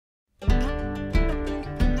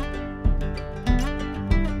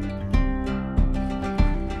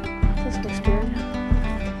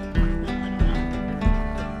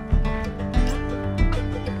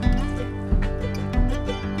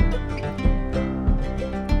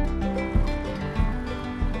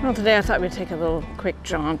Well, today I thought we'd take a little quick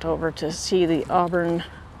jaunt over to see the Auburn,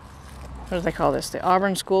 what do they call this? The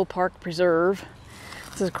Auburn School Park Preserve.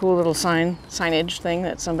 This is a cool little signage thing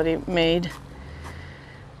that somebody made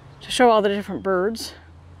to show all the different birds.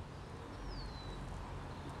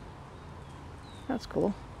 That's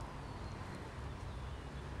cool.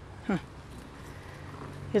 Huh.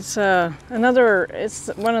 It's it's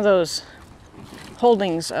one of those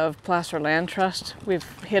holdings of Placer Land Trust. We've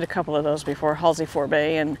hit a couple of those before, Halsey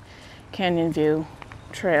Bay and Canyon View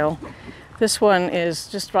Trail. This one is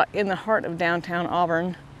just right in the heart of downtown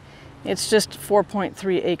Auburn. It's just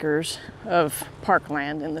 4.3 acres of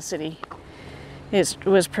parkland in the city. It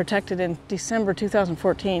was protected in December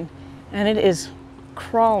 2014, and it is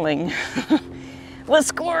crawling with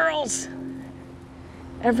squirrels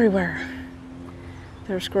everywhere.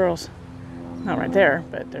 There are squirrels. Not right there,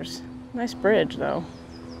 but there's a nice bridge though.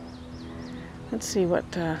 Let's see what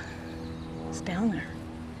is down there.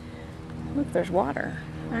 Look, there's water,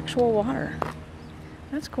 actual water.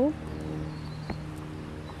 That's cool.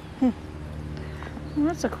 Well,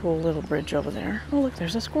 that's a cool little bridge over there. Oh, look,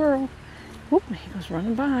 there's a squirrel. Whoop, he goes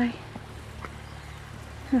running by.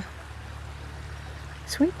 Huh.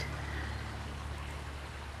 Sweet.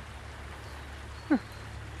 Huh.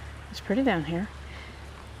 It's pretty down here.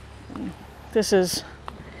 This is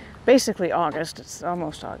basically August. It's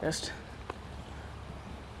almost August.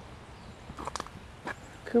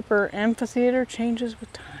 Cooper Amphitheater changes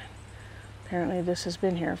with time. Apparently this has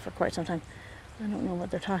been here for quite some time. I don't know what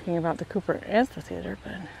they're talking about, the Cooper Amphitheater,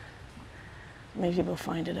 but maybe we'll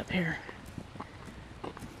find it up here.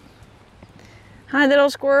 Hi, little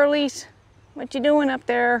squirrelies. What you doing up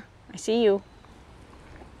there? I see you.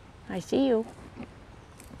 I see you.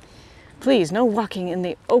 Please, no walking in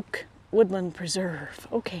the Oak Woodland Preserve.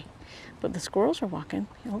 Okay, but the squirrels are walking.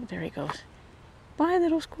 Oh, there he goes. Bye,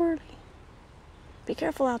 little squirrely. Be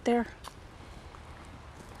careful out there.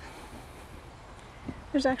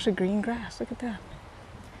 There's actually green grass. Look at that.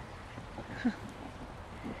 Huh.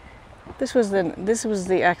 This was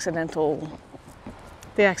the accidental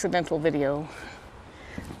video.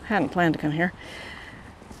 I hadn't planned to come here.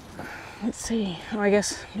 Let's see. Oh, I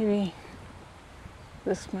guess maybe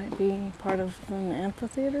this might be part of an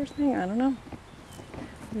amphitheater thing. I don't know.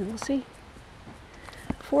 We will see.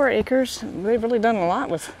 4 acres. They've really done a lot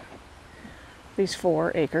with these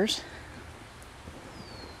 4 acres.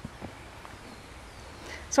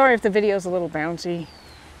 Sorry if the video's a little bouncy.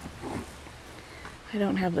 I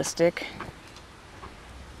don't have the stick.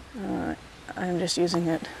 I'm just using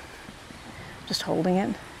it, just holding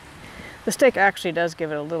it. The stick actually does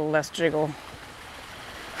give it a little less jiggle.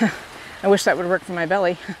 I wish that would work for my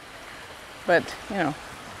belly, but you know,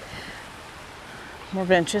 more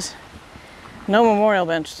benches. No memorial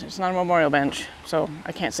bench. It's not a memorial bench, so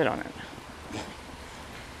I can't sit on it.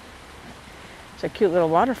 It's a cute little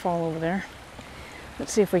waterfall over there.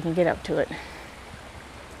 Let's see if we can get up to it.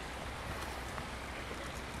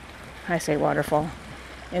 I say waterfall.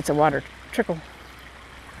 It's a water trickle,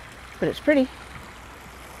 but it's pretty.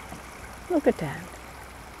 Look at that.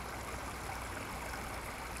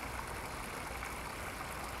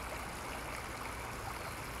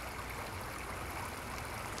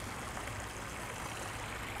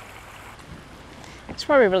 It's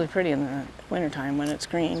probably really pretty in the wintertime when it's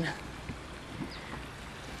green.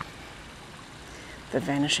 The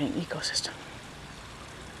vanishing ecosystem.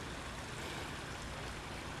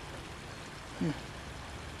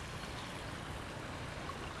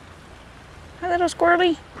 Hi, little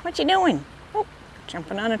squirrely. What you doing? Oh,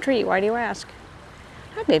 jumping on a tree. Why do you ask?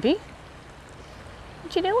 Hi, baby.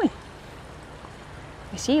 What you doing?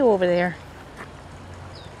 I see you over there.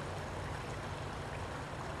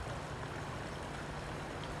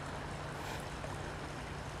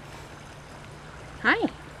 Hi.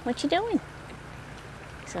 What you doing?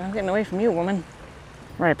 He said, I'm getting away from you, woman.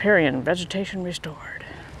 Riparian, vegetation restored.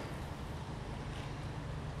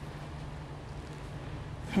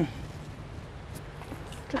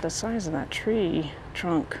 Look at the size of that tree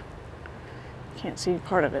trunk. Can't see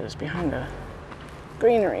part of it. It's behind the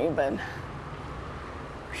greenery, but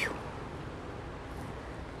whew.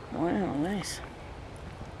 Wow, nice.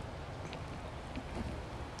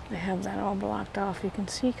 They have that all blocked off. You can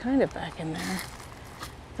see kind of back in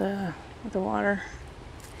there, the water.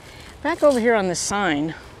 Back over here on this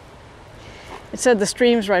sign, it said the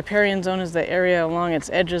stream's riparian zone is the area along its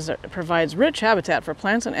edges that provides rich habitat for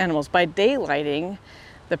plants and animals by daylighting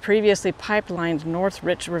the previously pipelined North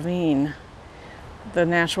Rich Ravine. The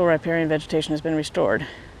natural riparian vegetation has been restored.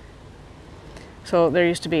 So there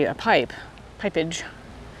used to be a pipage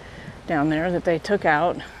down there that they took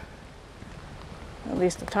out, at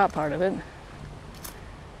least the top part of it.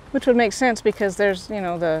 Which would make sense because there's, you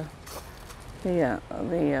know, the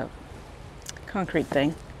concrete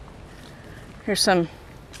thing. Here's some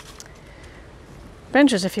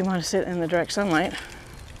benches if you want to sit in the direct sunlight.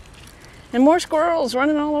 And more squirrels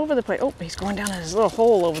running all over the place. Oh, he's going down in his little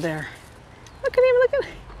hole over there. Look at him, look at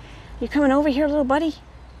him. You coming over here, little buddy?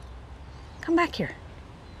 Come back here.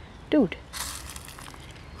 Dude.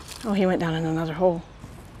 Oh, he went down in another hole.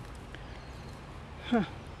 Huh.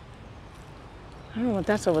 I don't know what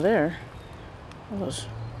that's over there. All those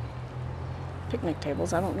picnic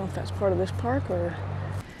tables. I don't know if that's part of this park or...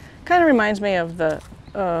 Kind of reminds me of the...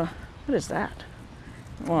 what is that?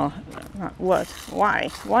 Well, not what. Why?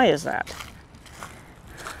 Why is that?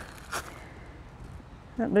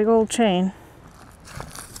 That big old chain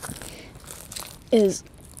is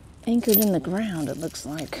anchored in the ground, it looks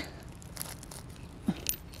like.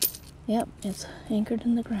 Yep, it's anchored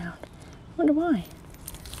in the ground. I wonder why.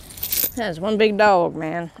 That's one big dog,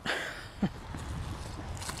 man.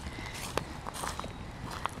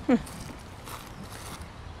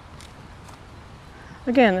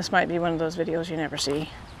 Again, this might be one of those videos you never see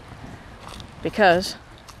because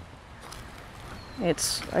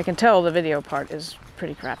I can tell the video part is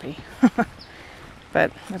pretty crappy.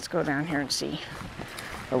 But let's go down here and see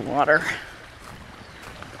the water.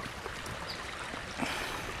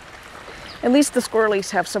 At least the squirrelies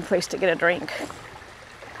have some place to get a drink.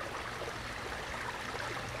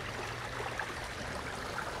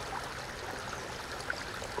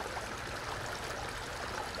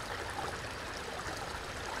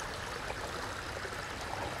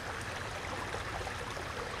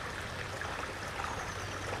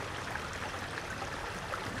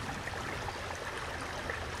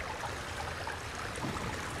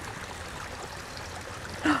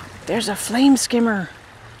 There's a flame skimmer.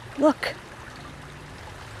 Look.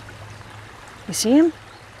 You see him?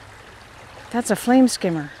 That's a flame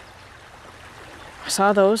skimmer. I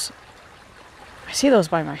saw those. I see those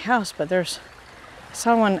by my house, but I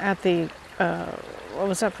saw one at the, what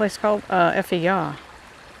was that place called? FEA.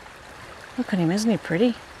 Look at him, isn't he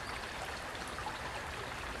pretty?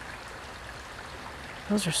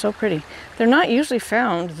 Those are so pretty. They're not usually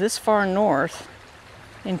found this far north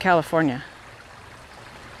in California.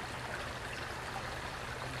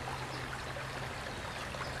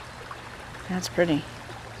 That's pretty.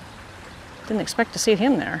 Didn't expect to see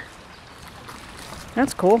him there.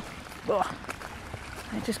 That's cool. Ugh.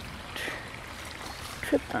 I just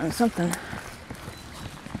tripped on something.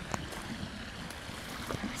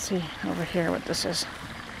 Let's see over here what this is.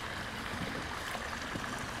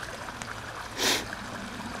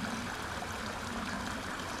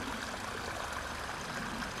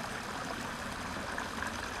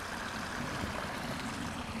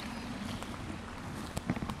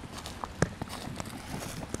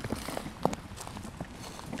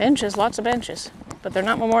 Benches, lots of benches, but they're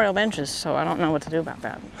not memorial benches, so I don't know what to do about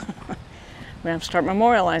that. I'm gonna have to start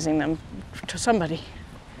memorializing them to somebody.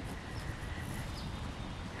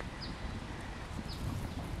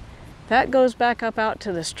 That goes back up out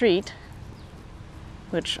to the street,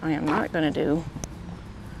 which I am not gonna do.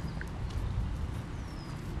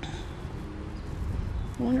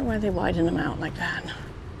 I wonder why they widen them out like that.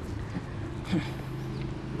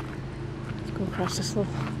 Let's go across this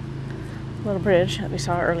little bridge that we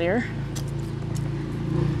saw earlier.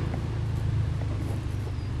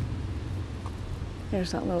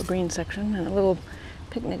 There's that little green section and a little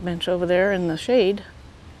picnic bench over there in the shade.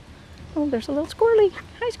 Oh, there's a little squirrely.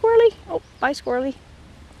 Hi, squirrely. Oh, bye, squirrely.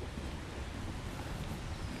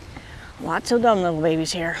 Lots of dumb little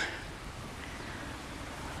babies here.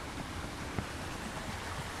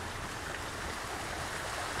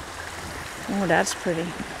 Oh, that's pretty.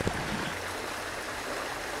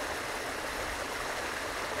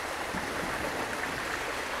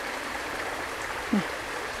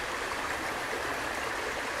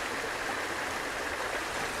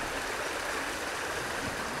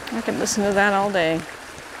 I could listen to that all day.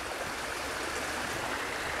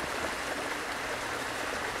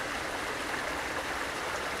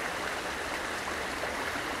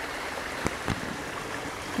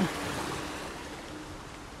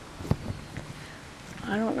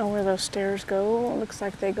 I don't know where those stairs go. It looks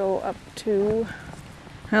like they go up to...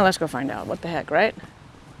 Well, let's go find out. What the heck, right?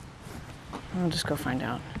 I'll just go find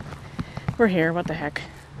out. We're here. What the heck?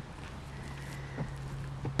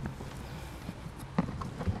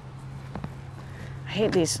 I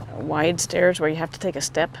hate these wide stairs where you have to take a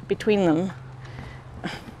step between them.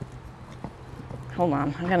 Hold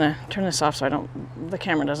on, I'm gonna turn this off so the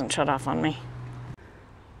camera doesn't shut off on me.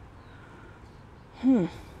 I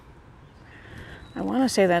wanna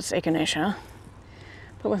say that's echinacea,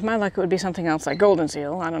 But with my luck, it would be something else like golden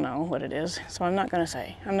seal. I don't know what it is, so I'm not going to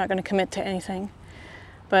say. I'm not going to commit to anything.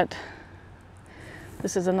 But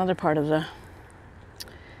this is another part of the,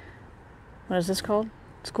 what is this called?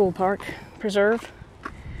 School Park Preserve.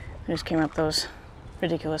 I just came up those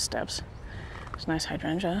ridiculous steps. It's nice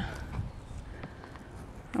hydrangea.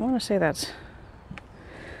 I want to say that's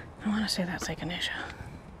echinacea.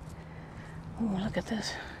 Oh, look at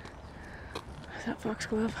this. Is that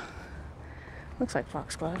foxglove? Looks like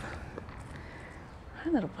foxglove. Hi,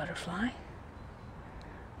 little butterfly.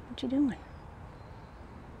 What you doing?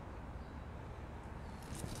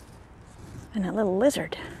 And that little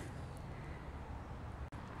lizard.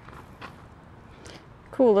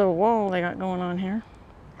 Cool little wall they got going on here.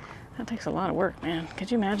 That takes a lot of work, man. Could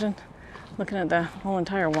you imagine looking at the whole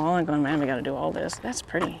entire wall and going, man, we got to do all this? That's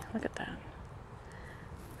pretty. Look at that.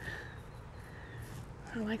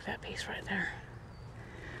 I like that piece right there.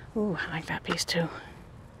 Ooh, I like that piece too.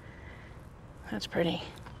 That's pretty.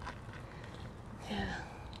 Yeah.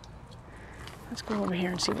 Let's go over here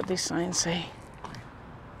and see what these signs say.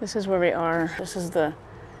 This is where we are. This is the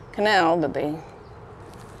canal that they,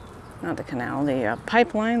 not the canal, the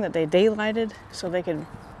pipeline that they daylighted so they could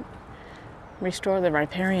restore the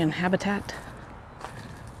riparian habitat.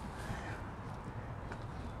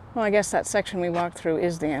 Well, I guess that section we walked through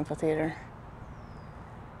is the amphitheater.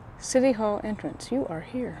 City Hall entrance. You are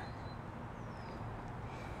here.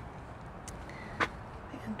 The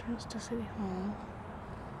entrance to City Hall.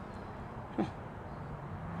 Huh.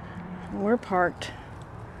 We're parked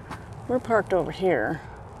over here.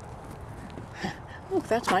 Look,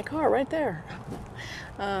 that's my car right there.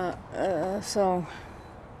 So,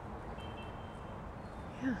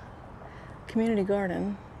 yeah. Community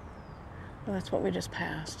garden. Well, that's what we just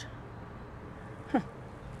passed. Huh.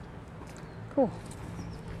 Cool.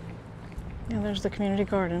 Yeah, there's the community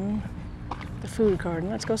garden, the food garden.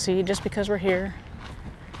 Let's go see, just because we're here.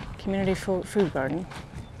 Community food garden.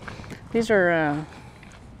 These are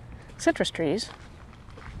citrus trees.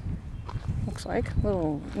 Looks like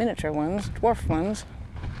little miniature ones, dwarf ones.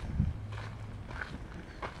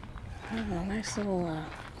 Oh, nice little,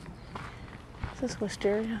 is this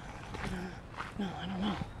wisteria? No, I don't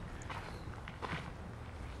know.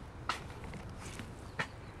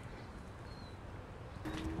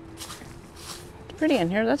 It's pretty in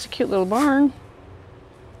here. That's a cute little barn.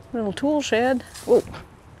 Little tool shed. Whoa.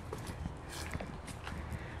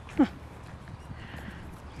 Huh.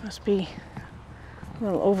 Must be a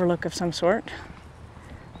little overlook of some sort.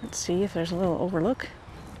 Let's see if there's a little overlook.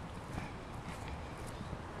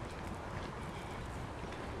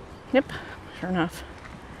 Yep, sure enough.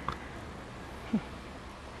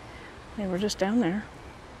 They were just down there.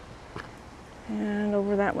 And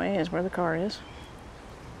over that way is where the car is.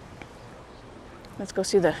 Let's go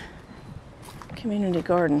see the community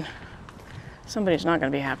garden. Somebody's not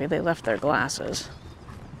going to be happy. They left their glasses.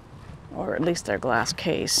 Or at least their glass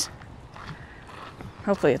case.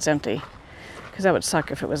 Hopefully it's empty. Because that would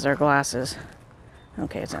suck if it was their glasses.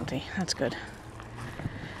 Okay, it's empty. That's good.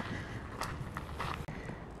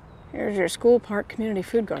 Here's your school park community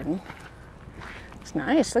food garden. It's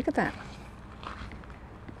nice. Look at that.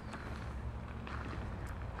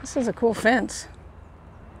 This is a cool fence.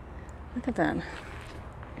 Look at that.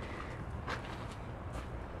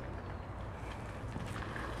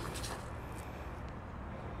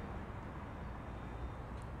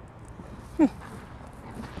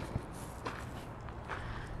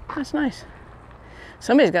 That's nice.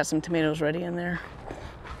 Somebody's got some tomatoes ready in there.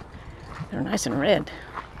 They're nice and red.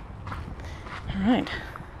 All right.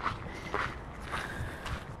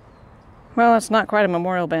 Well, it's not quite a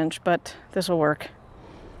memorial bench, but this will work.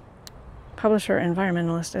 Publisher,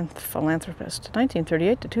 environmentalist, and philanthropist,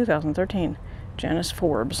 1938 to 2013, Janice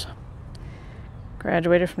Forbes.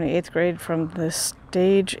 Graduated from the 8th grade from the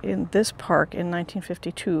stage in this park in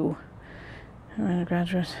 1952.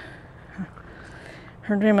 Graduate.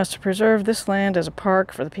 Her dream was to preserve this land as a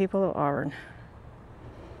park for the people of Auburn.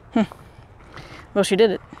 Well, she did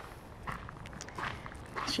it.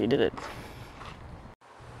 She did it.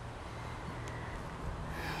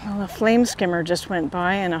 Well, a flame skimmer just went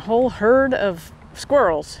by and a whole herd of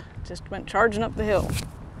squirrels just went charging up the hill.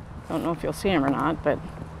 Don't know if you'll see them or not, but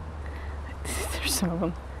there's some of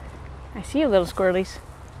them. I see you, little squirrelies.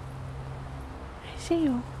 I see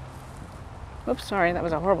you. Whoops, sorry, that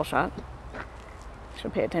was a horrible shot.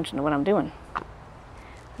 Should pay attention to what I'm doing.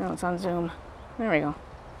 Oh, it's on Zoom. There we go.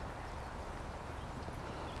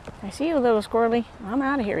 I see you, little squirrely. I'm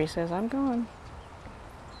out of here, he says. I'm gone.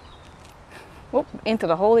 Whoop, into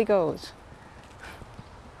the hole he goes.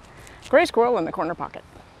 Gray squirrel in the corner pocket.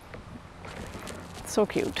 So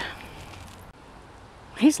cute.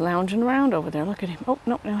 He's lounging around over there. Look at him. Oh,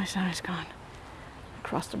 no, he's gone.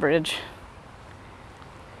 Across the bridge.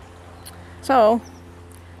 So,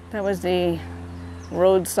 that was the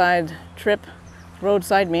roadside trip,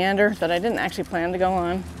 roadside meander that I didn't actually plan to go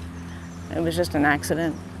on. It was just an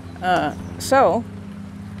accident. So,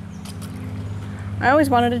 I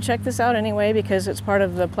always wanted to check this out anyway because it's part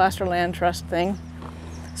of the Placer Land Trust thing.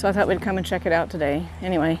 So I thought we'd come and check it out today.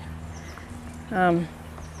 Anyway, I'm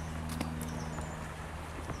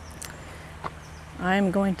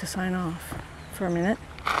going to sign off for a minute.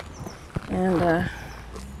 And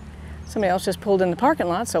somebody else just pulled in the parking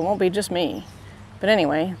lot, so it won't be just me. But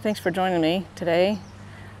anyway, thanks for joining me today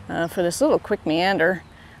for this little quick meander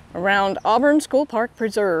around Auburn School Park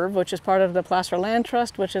Preserve, which is part of the Placer Land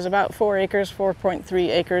Trust, which is about 4 acres, 4.3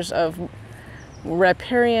 acres of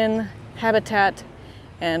riparian habitat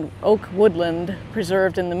and oak woodland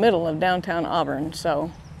preserved in the middle of downtown Auburn.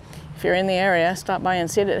 So if you're in the area, stop by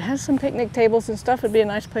and see it. It has some picnic tables and stuff. It'd be a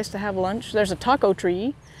nice place to have lunch. There's a taco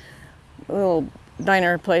tree, a little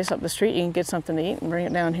diner place up the street. You can get something to eat and bring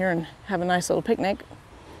it down here and have a nice little picnic.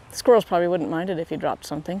 The squirrels probably wouldn't mind it if you dropped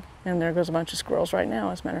something. And there goes a bunch of squirrels right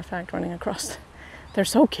now, as a matter of fact, running across. They're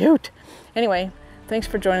so cute. Anyway, thanks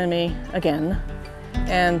for joining me again.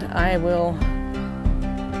 And I will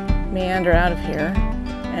meander out of here.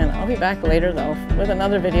 And I'll be back later though with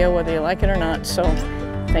another video, whether you like it or not. So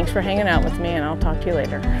thanks for hanging out with me, and I'll talk to you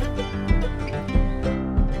later.